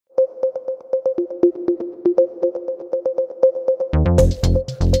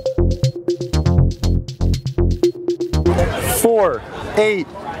4, 8,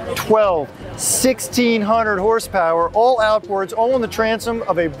 12, 1,600 horsepower, all outboards, all on the transom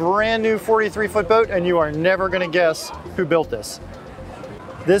of a brand new 43-foot boat, and you are never going to guess who built this.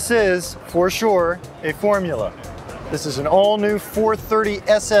 This is, for sure, a Formula. This is an all-new 430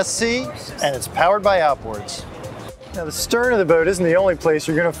 SSC, and it's powered by outboards. Now, the stern of the boat isn't the only place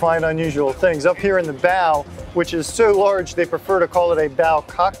you're going to find unusual things. Up here in the bow, which is so large they prefer to call it a bow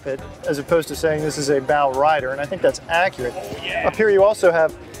cockpit as opposed to saying this is a bow rider, and I think that's accurate. Up here you also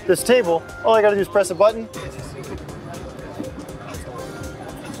have this table. All I got to do is press a button.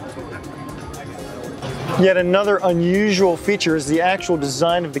 Yet another unusual feature is the actual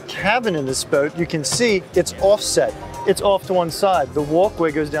design of the cabin in this boat. You can see it's offset. It's off to one side. The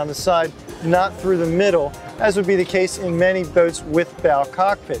walkway goes down the side, not through the middle, as would be the case in many boats with bow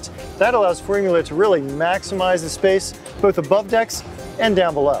cockpits. That allows Formula to really maximize the space both above decks and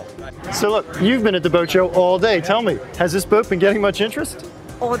down below. So look, you've been at the boat show all day. Tell me, has this boat been getting much interest?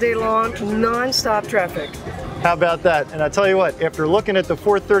 All day long, non-stop traffic. How about that? And I tell you what, after looking at the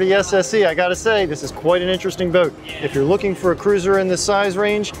 430 SSC, I gotta say, this is quite an interesting boat. If you're looking for a cruiser in this size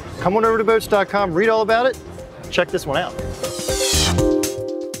range, come on over to boats.com, read all about it, check this one out.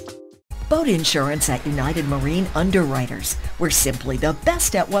 Boat insurance at United Marine Underwriters. We're simply the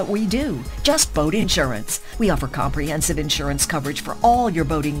best at what we do. Just boat insurance. We offer comprehensive insurance coverage for all your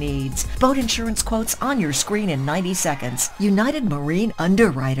boating needs. Boat insurance quotes on your screen in 90 seconds. United Marine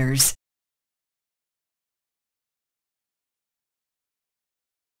Underwriters.